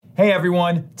Hey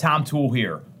everyone, Tom Toole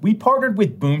here. We partnered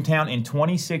with Boomtown in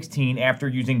 2016 after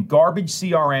using garbage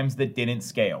CRMs that didn't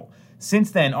scale.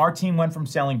 Since then, our team went from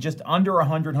selling just under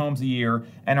 100 homes a year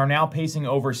and are now pacing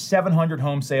over 700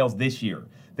 home sales this year.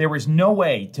 There is no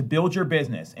way to build your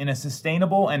business in a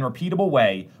sustainable and repeatable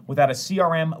way without a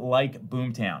CRM like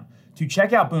Boomtown. To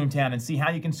check out Boomtown and see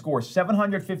how you can score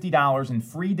 $750 in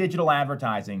free digital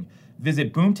advertising,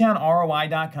 visit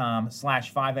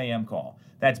boomtownroi.com/5am call.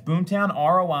 That's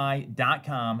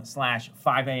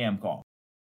boomtownroi.com/5am call.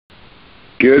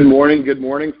 Good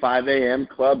morning, 5 a.m.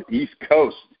 Club East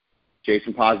Coast.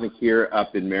 Jason Posnick here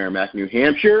up in Merrimack, New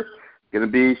Hampshire. Going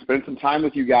to be spending some time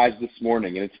with you guys this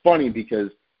morning. And it's funny because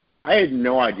I had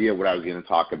no idea what I was going to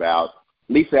talk about.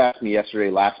 Lisa asked me yesterday,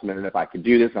 last minute, if I could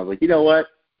do this. And I was like, you know what?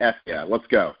 F yeah, let's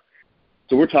go.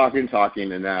 So we're talking,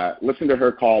 and listened to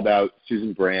her call about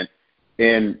Susan Brandt.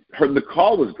 And the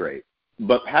call was great.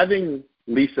 But having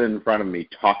Lisa in front of me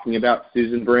talking about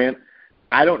Susan Brandt,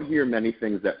 I don't hear many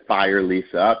things that fire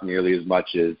Lisa up nearly as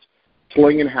much as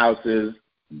slinging houses,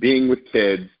 being with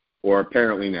kids, or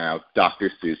apparently now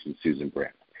Dr. Seuss and Susan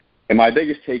Brandt. And my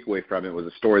biggest takeaway from it was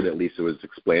a story that Lisa was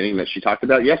explaining that she talked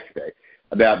about yesterday,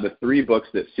 about the 3 books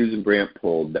that Susan Brandt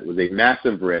pulled that was a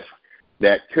massive risk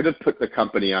that could have put the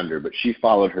company under, but she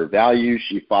followed her values,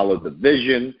 she followed the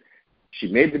vision, she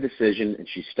made the decision, and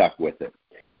she stuck with it.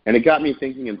 And it got me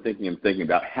thinking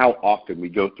about how often we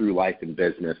go through life and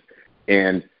business,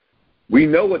 and we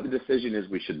know what the decision is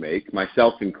we should make,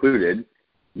 myself included,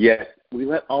 yet we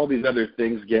let all these other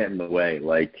things get in the way,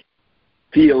 like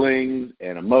feelings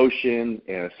and emotions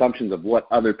and assumptions of what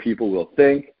other people will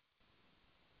think.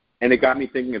 And it got me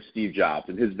thinking of Steve Jobs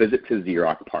and his visit to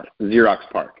Xerox Park.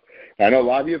 I know a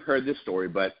lot of you have heard this story,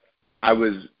 but I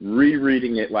was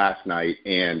rereading it last night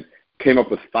and came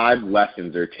up with 5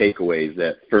 lessons or takeaways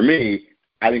that, for me,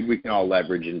 I think we can all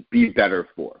leverage and be better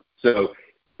for. So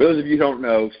for those of you who don't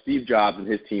know, Steve Jobs and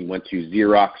his team went to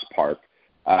Xerox Park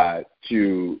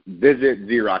to visit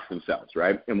Xerox themselves,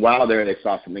 right? And while there, they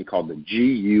saw something called the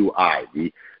GUI,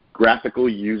 the Graphical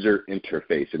User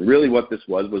Interface. And really what this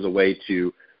was a way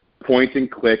to point and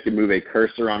click and move a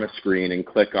cursor on a screen and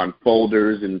click on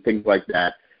folders and things like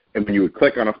that. And when you would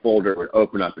click on a folder, it would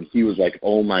open up. And he was like,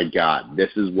 oh, my God,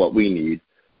 this is what we need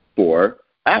for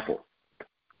Apple.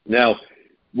 Now,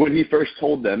 when he first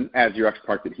told them at Xerox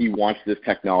Park that he wants this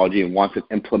technology and wants it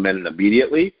implemented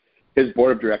immediately, his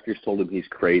board of directors told him he's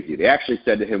crazy. They actually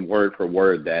said to him word for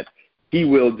word that he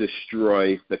will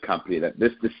destroy the company, that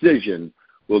this decision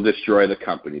will destroy the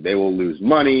company. They will lose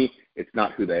money. It's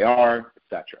not who they are,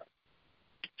 etc.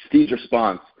 Steve's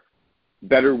response,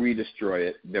 better we destroy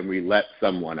it than we let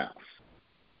someone else.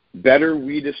 Better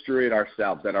we destroy it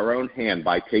ourselves at our own hand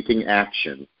by taking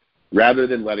action rather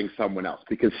than letting someone else.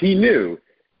 Because he knew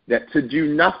that to do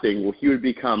nothing, well, he would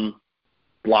become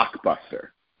Blockbuster,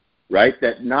 right?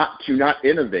 That to not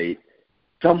innovate,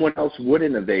 someone else would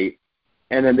innovate,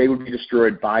 and then they would be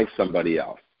destroyed by somebody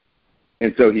else.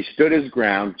 And so he stood his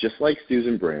ground, just like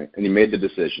Susan Brandt, and he made the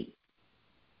decision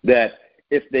that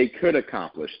if they could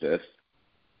accomplish this,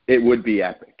 it would be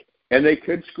epic. And they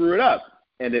could screw it up,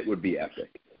 and it would be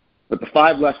epic. But the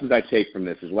 5 lessons I take from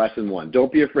this is lesson 1,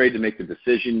 don't be afraid to make the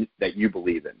decision that you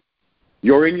believe in.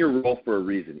 You're in your role for a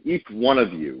reason. Each one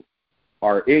of you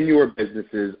are in your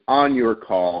businesses, on your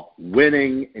call,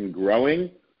 winning and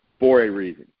growing for a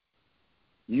reason.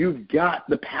 You've got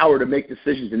the power to make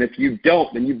decisions, and if you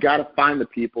don't, then you've got to find the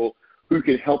people who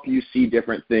can help you see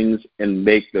different things and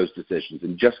make those decisions.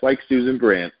 And just like Susan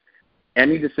Brandt,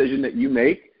 any decision that you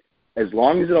make, as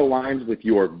long as it aligns with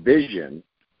your vision,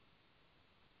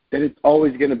 then it's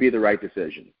always going to be the right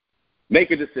decision.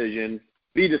 Make a decision,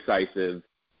 be decisive,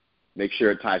 make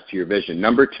sure it ties to your vision.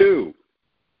 Number 2,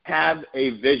 have a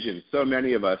vision. So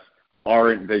many of us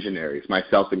aren't visionaries,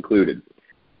 myself included.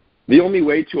 The only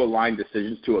way to align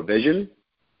decisions to a vision,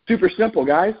 super simple,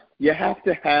 guys. You have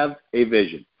to have a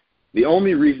vision. The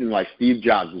only reason why Steve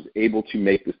Jobs was able to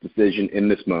make this decision in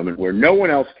this moment where no one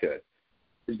else could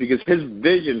is because his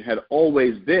vision had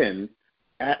always been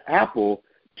at Apple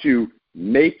to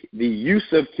make the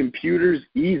use of computers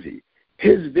easy.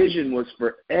 His vision was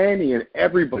for any and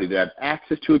everybody to have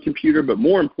access to a computer, but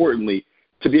more importantly,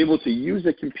 to be able to use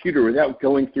a computer without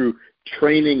going through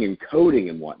training and coding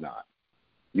and whatnot.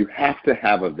 You have to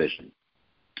have a vision.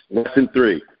 Lesson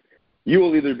 3, you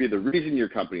will either be the reason your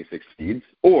company succeeds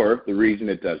or the reason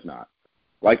it does not.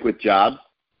 Like with Jobs,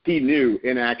 he knew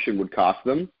inaction would cost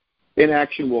them.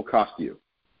 Inaction will cost you.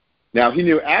 Now, he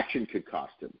knew action could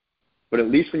cost him, but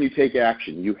at least when you take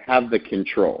action, you have the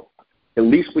control. At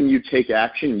least when you take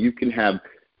action, you can have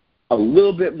a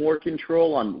little bit more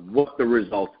control on what the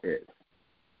result is.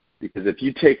 Because if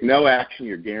you take no action,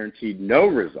 you're guaranteed no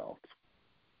result.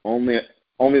 Only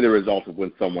the result of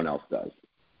when someone else does.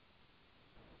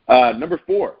 Number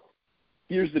 4,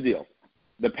 here's the deal.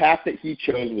 The path that he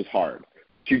chose was hard.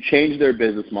 To change their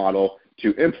business model,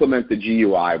 to implement the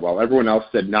GUI while everyone else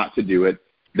said not to do it,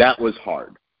 that was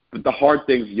hard. But the hard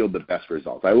things yield the best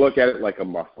results. I look at it like a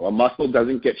muscle. A muscle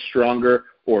doesn't get stronger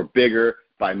or bigger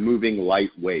by moving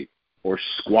lightweight or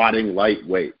squatting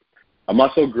lightweight. A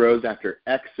muscle grows after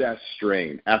excess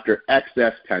strain, after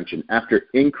excess tension, after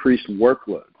increased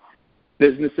workload.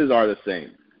 Businesses are the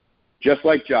same. Just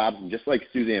like Jobs and just like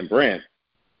Suzanne Brandt,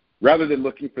 rather than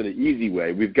looking for the easy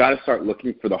way, we've got to start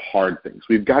looking for the hard things.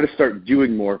 We've got to start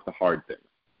doing more of the hard things.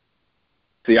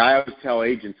 See, I always tell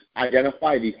agents,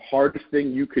 identify the hardest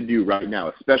thing you could do right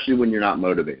now, especially when you're not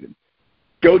motivated.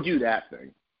 Go do that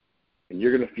thing. And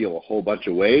you're going to feel a whole bunch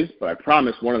of ways, but I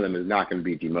promise one of them is not going to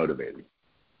be demotivating.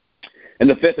 And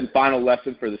the 5th and final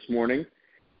lesson for this morning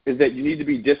is that you need to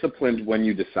be disciplined when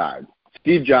you decide.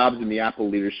 Steve Jobs and the Apple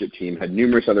leadership team had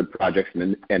numerous other projects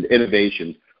and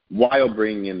innovations while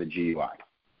bringing in the GUI.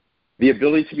 The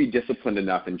ability to be disciplined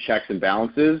enough in checks and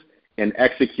balances and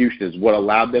execution is what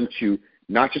allowed them to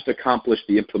not just accomplish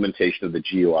the implementation of the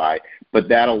GUI, but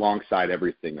that alongside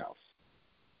everything else.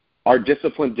 Our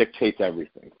discipline dictates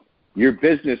everything. Your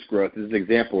business growth is an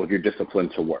example of your discipline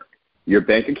to work. Your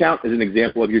bank account is an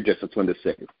example of your discipline to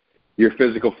save. Your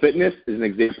physical fitness is an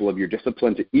example of your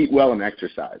discipline to eat well and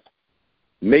exercise.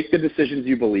 Make the decisions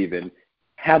you believe in,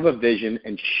 have a vision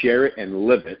and share it and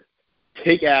live it.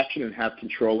 Take action and have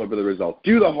control over the results.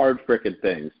 Do the hard frickin'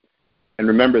 things. And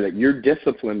remember that your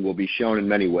discipline will be shown in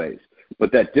many ways.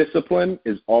 But that discipline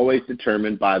is always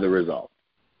determined by the result.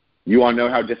 You want to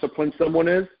know how disciplined someone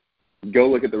is? Go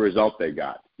look at the result they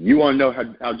got. You want to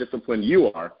know how disciplined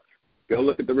you are? Go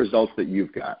look at the results that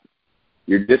you've got.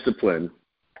 Your discipline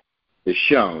is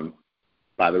shown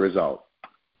by the result.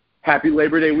 Happy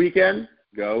Labor Day weekend.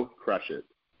 Go crush it.